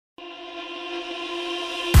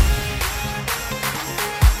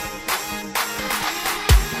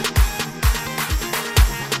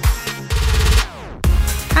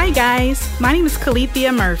Hi guys, my name is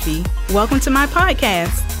Calethea Murphy. Welcome to my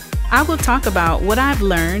podcast. I will talk about what I've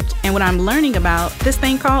learned and what I'm learning about this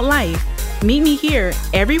thing called life. Meet me here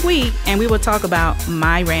every week and we will talk about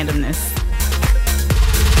my randomness.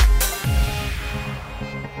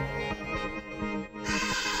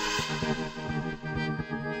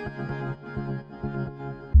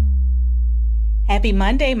 Happy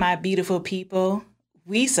Monday, my beautiful people.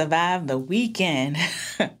 We survived the weekend.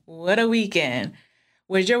 What a weekend.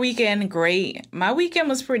 Was your weekend great? My weekend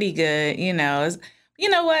was pretty good. You know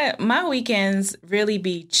what? My weekends really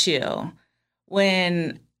be chill.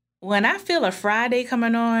 When I feel a Friday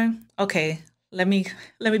coming on, okay, let me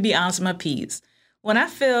be honest with my peeps. When I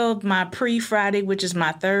feel my pre-Friday, which is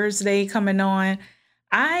my Thursday coming on,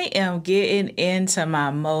 I am getting into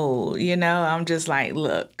my mode. I'm just like,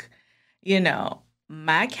 look,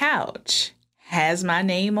 my couch has my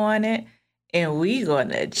name on it and we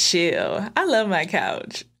gonna chill. I love my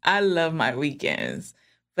couch. I love my weekends.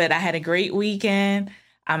 But I had a great weekend.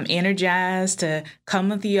 I'm energized to come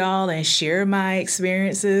with y'all and share my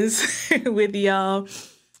experiences with y'all.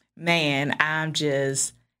 Man, I'm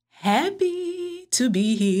just happy to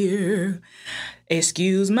be here.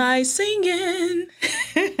 Excuse my singing.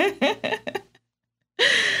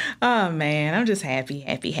 Oh man, I'm just happy.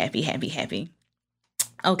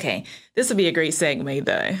 Okay, this will be a great segue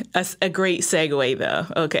though. A great segue though.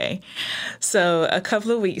 Okay, so a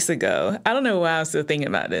couple of weeks ago, I don't know why I'm still thinking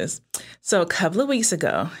about this. So a couple of weeks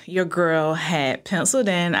ago, your girl had penciled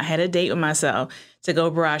in. I had a date with myself to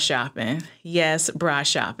go bra shopping. Yes, bra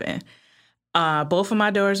shopping. Both of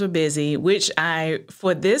my daughters were busy, which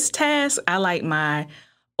for this task, I like my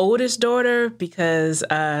oldest daughter because,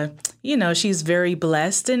 she's very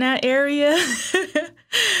blessed in that area.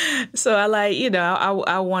 So I like,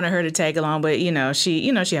 I wanted her to tag along, but she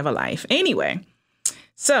have a life anyway.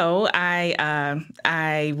 So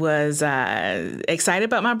I was excited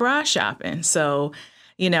about my bra shopping. So,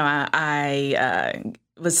 I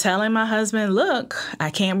was telling my husband, look, I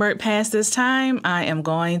can't work past this time. I am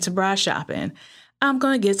going to bra shopping. I'm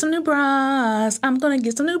going to get some new bras.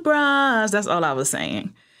 That's all I was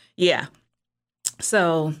saying. Yeah.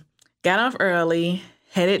 So got off early,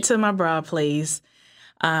 headed to my bra place.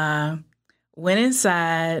 Went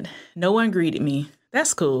inside. No one greeted me.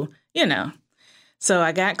 That's cool. So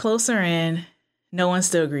I got closer in. No one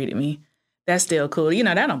still greeted me. That's still cool.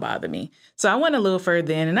 That don't bother me. So I went a little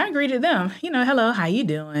further in and I greeted them. Hello, how you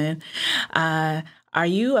doing? Are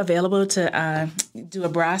you available to do a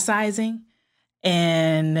bra sizing?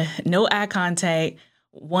 And no eye contact.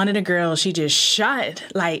 One of the girls, she just shot.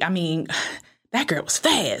 That girl was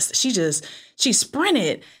fast. She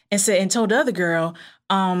sprinted and told the other girl,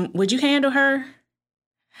 would you handle her?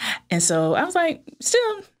 And so I was like,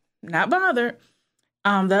 still not bothered.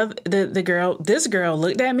 This girl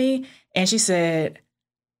looked at me and she said,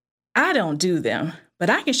 I don't do them, but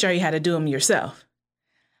I can show you how to do them yourself.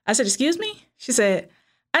 I said, excuse me? I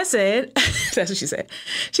said, that's what she said.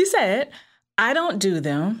 She said, I don't do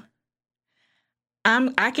them.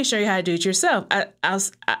 I can show you how to do it yourself. I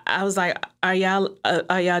was like, are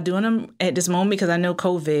y'all doing them at this moment? Because I know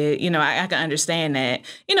COVID, I can understand that,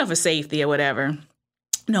 for safety or whatever.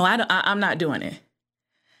 No, I'm not doing it.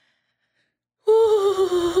 Ooh.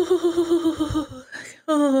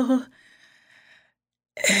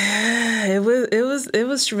 It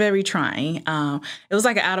was very trying. It was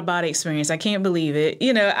like an out of body experience. I can't believe it.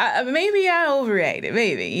 Maybe I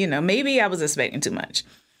overreacted. Maybe I was expecting too much.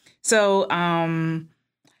 So,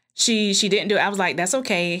 she didn't do it. I was like, that's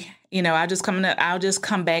okay. I'll just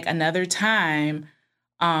come back another time.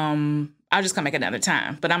 I'll just come back another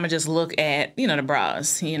time, but I'm gonna just look at, the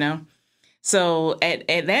bras, So at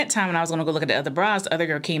that time when I was going to go look at the other bras, the other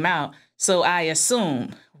girl came out. So I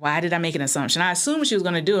assumed, why did I make an assumption? I assumed she was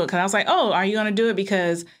going to do it because I was like, oh, are you going to do it?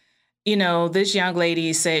 Because, this young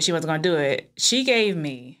lady said she wasn't going to do it. She gave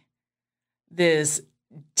me this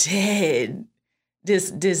dead,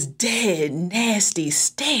 nasty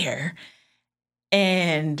stare.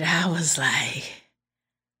 And I was like,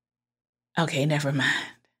 okay, never mind.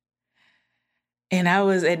 And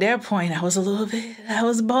at that point, I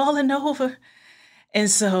was balling over. And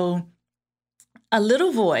so a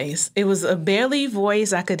little voice, it was a barely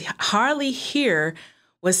voice I could hardly hear,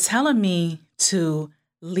 was telling me to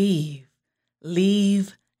leave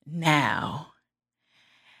now.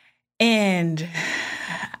 And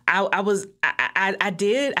I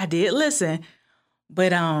did listen,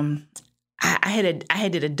 but I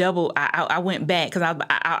did a double. I went back because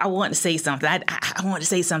I wanted to say something. I wanted to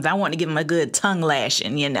say something. I wanted to give him a good tongue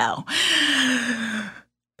lashing,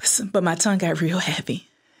 But my tongue got real heavy,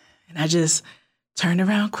 and I just turned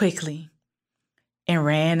around quickly, and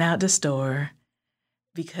ran out the store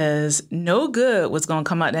because no good was going to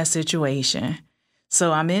come out of that situation.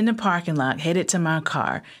 So I'm in the parking lot, headed to my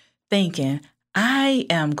car, thinking, I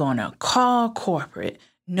am going to call corporate.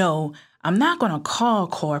 No, I'm not going to call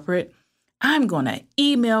corporate. I'm going to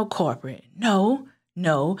email corporate. No,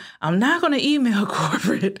 I'm not going to email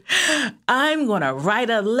corporate. I'm going to write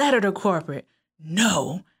a letter to corporate.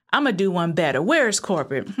 No, I'm going to do one better. Where is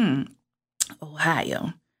corporate?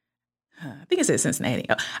 Ohio. I think it says Cincinnati.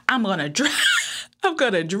 I'm going to drive. I'm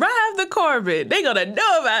going to drive the corporate. They're going to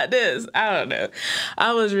know about this. I don't know.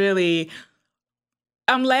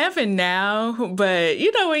 I'm laughing now, but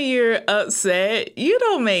when you're upset, you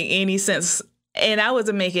don't make any sense. And I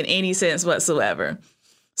wasn't making any sense whatsoever.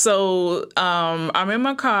 So I'm in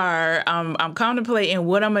my car. I'm contemplating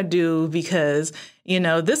what I'm going to do because,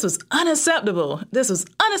 this was unacceptable. This was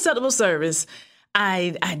unacceptable service.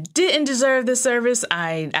 I didn't deserve this service.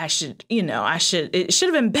 It should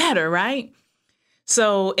have been better, right?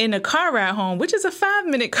 So in the car ride home, which is a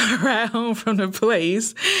 5-minute car ride home from the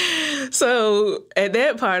place. So at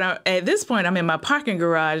this point, I'm in my parking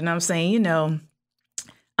garage and I'm saying, I'm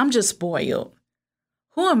just spoiled.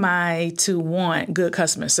 Who am I to want good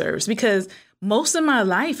customer service? Because most of my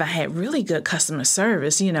life I had really good customer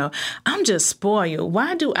service. I'm just spoiled.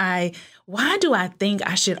 Why do I think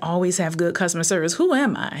I should always have good customer service? Who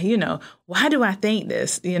am I? Why do I think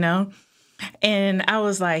this? And I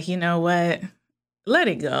was like, you know what? Let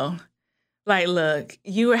it go. Like, look,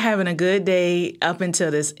 you were having a good day up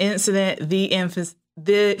until this incident, the infamous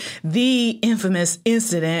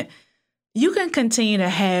incident. You can continue to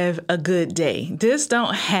have a good day. This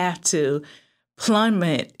don't have to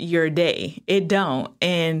plummet your day. It don't.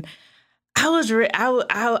 And I was, about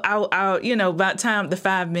time the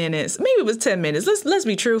 5 minutes, maybe it was 10 minutes. Let's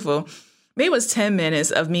be truthful. Maybe it was 10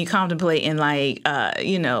 minutes of me contemplating,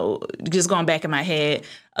 just going back in my head,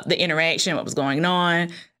 the interaction, what was going on.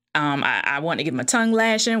 I wanted to give him a tongue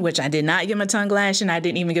lashing, which I did not give him a tongue lashing. I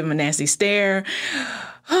didn't even give him a nasty stare.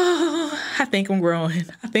 Oh, I think I'm growing.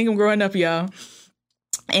 Up, y'all.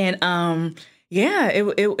 And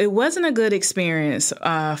it wasn't a good experience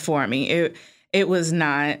for me. It was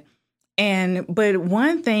not. But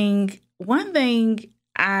one thing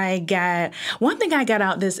I got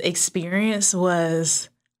out this experience was,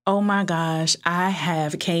 oh my gosh, I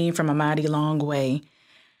have came from a mighty long way.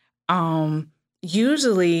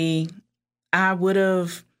 Usually I would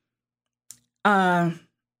have, I've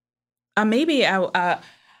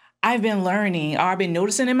been learning, or I've been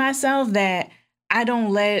noticing in myself that I don't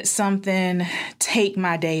let something take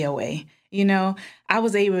my day away. I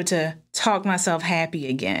was able to talk myself happy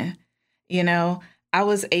again. I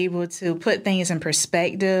was able to put things in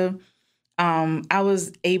perspective. I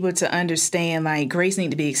was able to understand like grace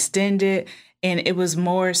needed to be extended. And it was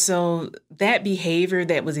more so that behavior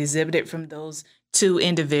that was exhibited from those two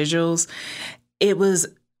individuals. It was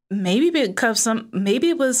maybe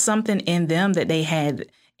it was something in them that they had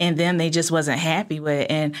in them they just wasn't happy with.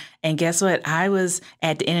 And guess what? I was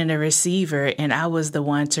at the end of the receiver and I was the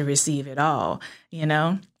one to receive it all, And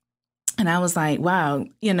I was like, wow,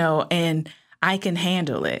 and I can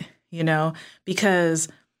handle it, because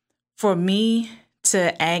for me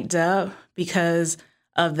to act up because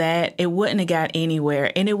of that, it wouldn't have got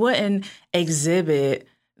anywhere and it wouldn't exhibit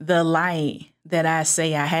the light that I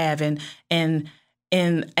say I have. And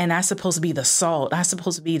I'm supposed to be the salt. I'm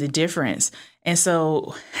supposed to be the difference. And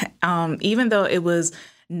so even though it was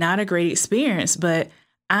not a great experience, but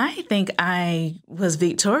I think I was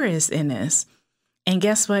victorious in this. And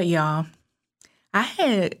guess what, y'all? I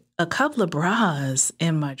had a couple of bras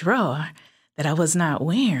in my drawer that I was not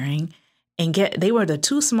wearing. And they were the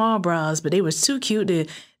too small bras, but they were too cute to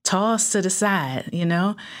toss to the side,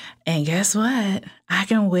 And guess what? I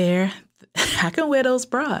can wear those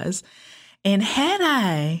bras. And had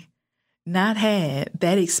I not had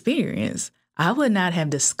that experience, I would not have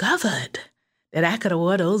discovered that I could have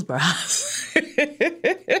wore those bras.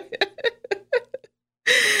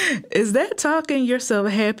 Is that talking yourself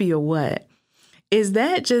happy or what? Is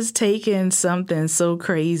that just taking something so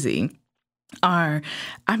crazy? Or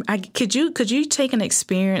could you take an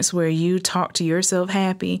experience where you talk to yourself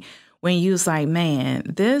happy when you was like, man,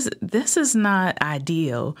 this is not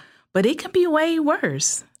ideal, but it can be way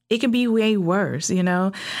worse. It can be way worse,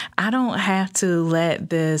 I don't have to let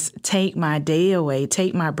this take my day away,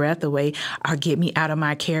 take my breath away, or get me out of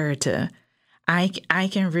my character. I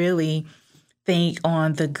can really think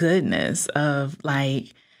on the goodness of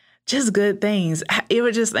like just good things. It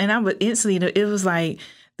was just, and I would instantly, it was like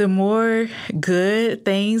the more good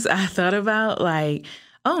things I thought about, like,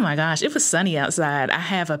 Oh my gosh, it was sunny outside. I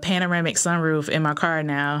have a panoramic sunroof in my car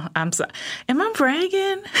now. I'm sorry. Am I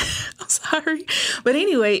bragging? I'm sorry. But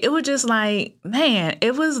anyway, it was just like, man,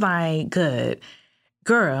 it was like good.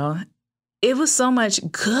 Girl, it was so much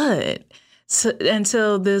good. So,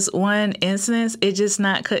 until this one instance, it just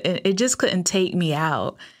couldn't take me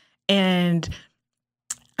out. And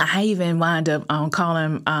I even wound up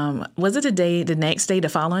calling, was it the next day, the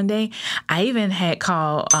following day? I even had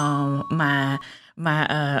called my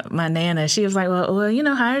Nana. She was like,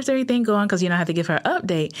 well, how's everything going? Because, I have to give her an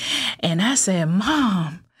update. And I said,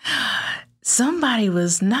 Mom, somebody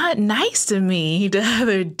was not nice to me the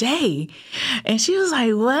other day. And she was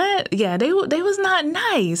like, what? Yeah, they was not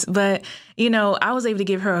nice. But, I was able to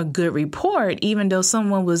give her a good report, even though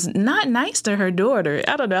someone was not nice to her daughter.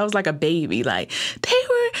 I don't know. I was like a baby. Like, they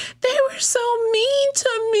were so mean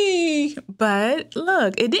to me. But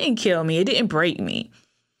look, it didn't kill me. It didn't break me.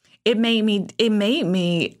 It made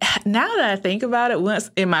me, now that I think about it, once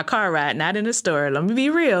in my car ride, not in the store, let me be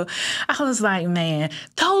real. I was like, man,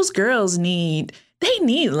 those girls need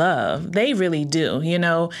love. They really do,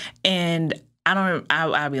 and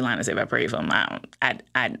I'll be lying to say if I prayed for them. I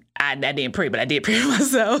didn't pray, but I did pray for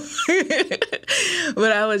myself.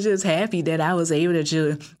 But I was just happy that I was able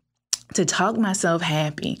to talk myself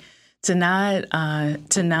happy, to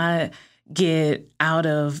not get out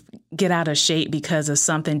of shape because of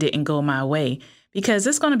something didn't go my way. Because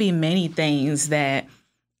there's going to be many things that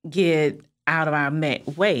get out of our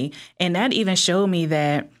way. And that even showed me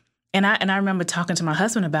that, and I remember talking to my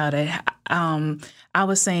husband about it. I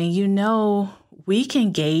was saying, we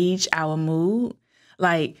can gauge our mood.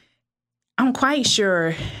 Like, I'm quite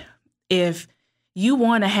sure if you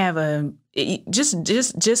want to have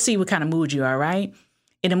just see what kind of mood you are, right?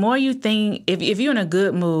 And the more you think, if you're in a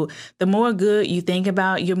good mood, the more good you think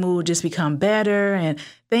about, your mood just become better and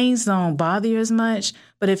things don't bother you as much.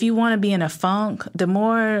 But if you want to be in a funk, the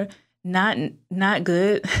more not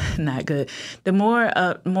good,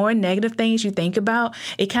 the more negative things you think about,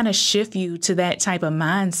 it kind of shifts you to that type of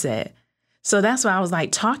mindset. So that's why I was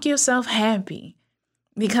like, talk yourself happy,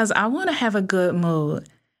 because I want to have a good mood,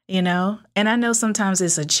 And I know sometimes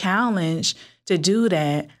it's a challenge to do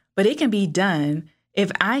that, but it can be done. If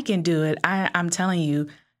I can do it, I'm telling you,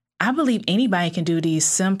 I believe anybody can do these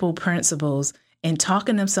simple principles and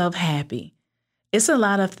talking themselves happy. It's a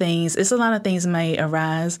lot of things. May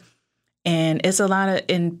arise, and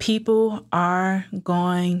and people are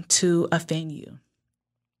going to offend you.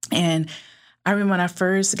 And I remember when I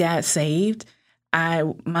first got saved,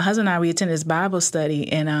 my husband and I, we attended this Bible study,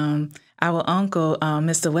 and our uncle,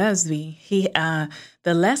 Mr. Websby,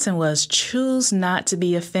 the lesson was choose not to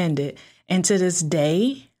be offended. And to this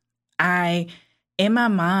day, in my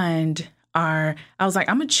mind, I was like,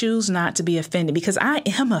 I'm going to choose not to be offended, because I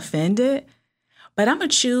am offended, but I'm going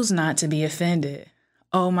to choose not to be offended.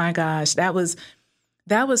 Oh my gosh, that was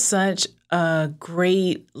such a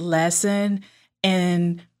great lesson.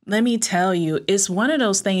 And let me tell you, it's one of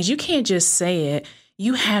those things, you can't just say it,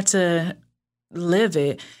 you have to live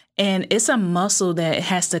it. And it's a muscle that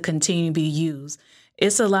has to continue to be used.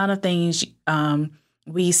 It's a lot of things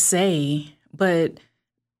we say, but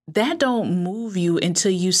that don't move you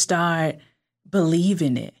until you start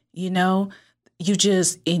believing it. It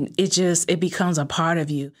becomes a part of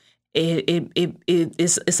you.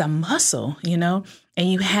 It's a muscle,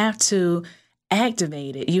 and you have to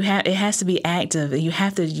activate it. It has to be active, and you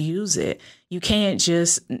have to use it. You can't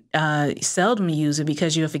just seldom use it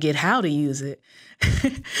because you'll forget how to use it.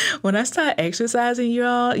 When I start exercising,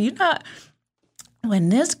 y'all, when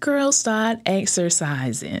this girl start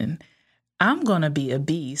exercising, I'm going to be a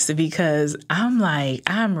beast, because I'm like,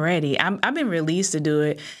 I'm ready. I've been released to do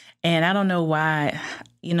it. And I don't know why,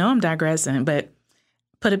 I'm digressing, but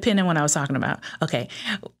put a pin in what I was talking about. Okay.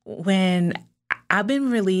 When I've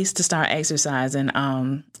been released to start exercising,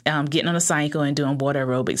 getting on a cycle and doing water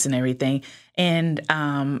aerobics and everything. And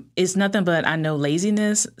it's nothing but, I know,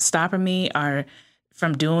 laziness stopping me or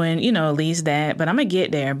from doing, at least that, but I'm gonna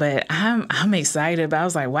get there. But I'm excited. But I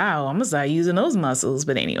was like, wow, I'm gonna start using those muscles.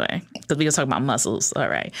 But anyway, because we just talk about muscles. All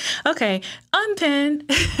right. Okay. Unpin.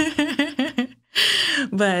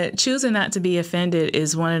 But choosing not to be offended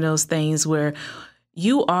is one of those things where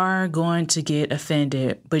you are going to get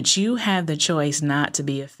offended, but you have the choice not to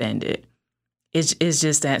be offended. It's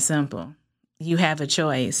just that simple. You have a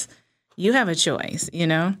choice.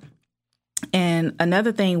 And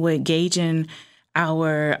another thing with gauging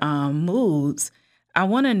our moods, I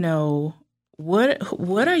want to know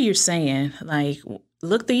what are you saying? Like,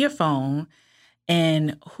 look through your phone,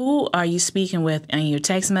 and who are you speaking with in your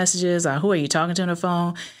text messages, or who are you talking to on the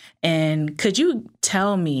phone? And could you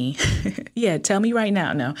tell me, tell me right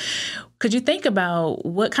now, no, could you think about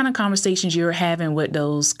what kind of conversations you're having with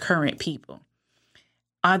those current people?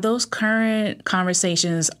 Are those current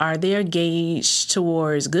conversations, are they gauged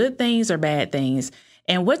towards good things or bad things?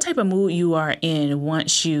 And what type of mood you are in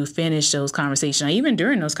once you finish those conversations, or even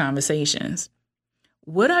during those conversations?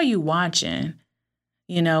 What are you watching?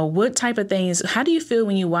 What type of things, how do you feel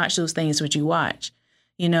when you watch those things what you watch?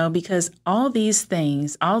 Because all these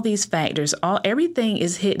things, all these factors, everything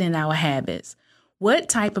is hidden in our habits. What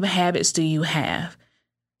type of habits do you have?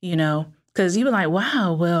 Because you were like,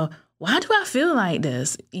 wow, well, why do I feel like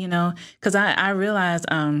this? Because I realized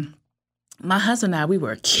my husband and I, we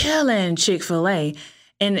were killing Chick-fil-A.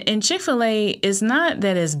 And Chick-fil-A is not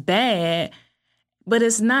that it's bad, but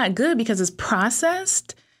it's not good because it's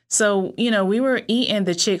processed. So, we were eating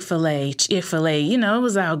the Chick-fil-A, it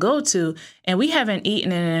was our go-to, and we haven't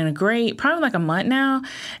eaten it in probably like a month now.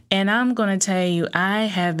 And I'm going to tell you, I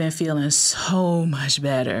have been feeling so much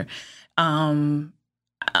better.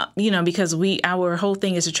 Because our whole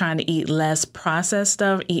thing is to trying to eat less processed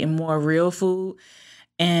stuff, eating more real food.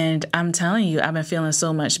 And I'm telling you, I've been feeling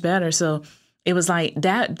so much better. So it was like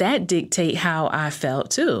that dictate how I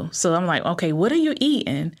felt too. So I'm like, okay, what are you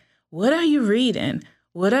eating? What are you reading?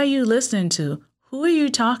 What are you listening to? Who are you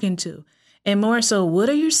talking to? And more so, what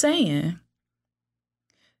are you saying?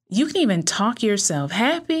 You can even talk yourself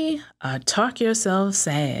happy or talk yourself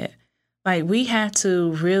sad. Like, we have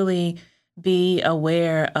to really be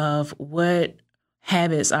aware of what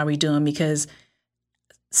habits are we doing, because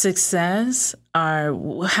success,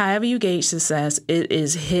 or however you gauge success, it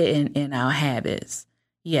is hidden in our habits.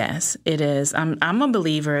 Yes, it is. I'm a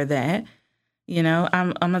believer of that.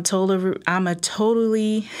 I'm a total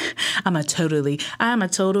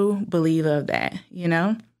believer of that,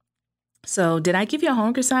 So did I give you a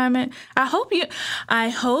homework assignment? I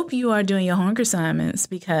hope you are doing your homework assignments,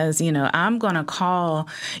 because, I'm going to call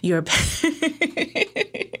your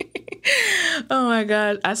Oh my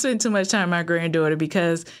God. I spend too much time with my granddaughter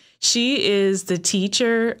because she is the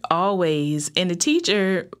teacher always. And the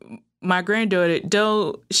teacher, my granddaughter,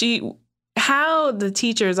 how the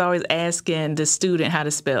teacher is always asking the student how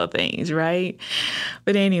to spell things, right?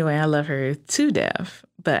 But anyway, I love her to death.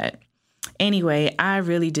 But anyway, I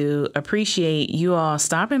really do appreciate you all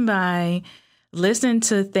stopping by, listening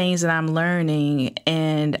to things that I'm learning,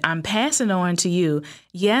 and I'm passing on to you.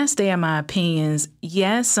 Yes, they are my opinions.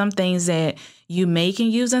 Yes, some things that you may can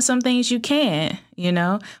use and some things you can't,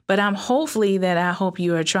 but I hope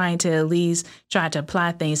you are trying to at least try to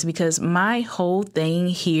apply things, because my whole thing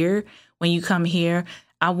here, when you come here,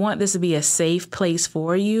 I want this to be a safe place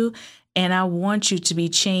for you. And I want you to be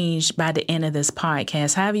changed by the end of this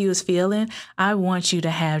podcast. However you was feeling, I want you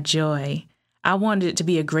to have joy. I want it to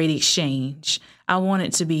be a great exchange. I want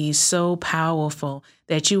it to be so powerful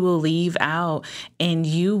that you will leave out and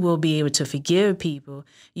you will be able to forgive people.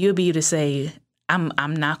 You'll be able to say, I'm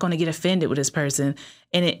not going to get offended with this person.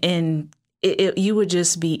 And you would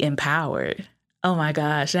just be empowered. Oh my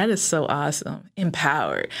gosh, that is so awesome.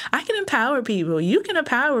 Empowered. I can empower people. You can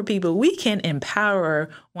empower people. We can empower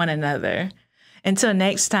one another. Until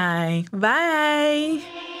next time, bye.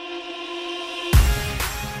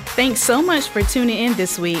 Thanks so much for tuning in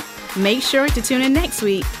this week. Make sure to tune in next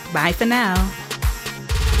week. Bye for now.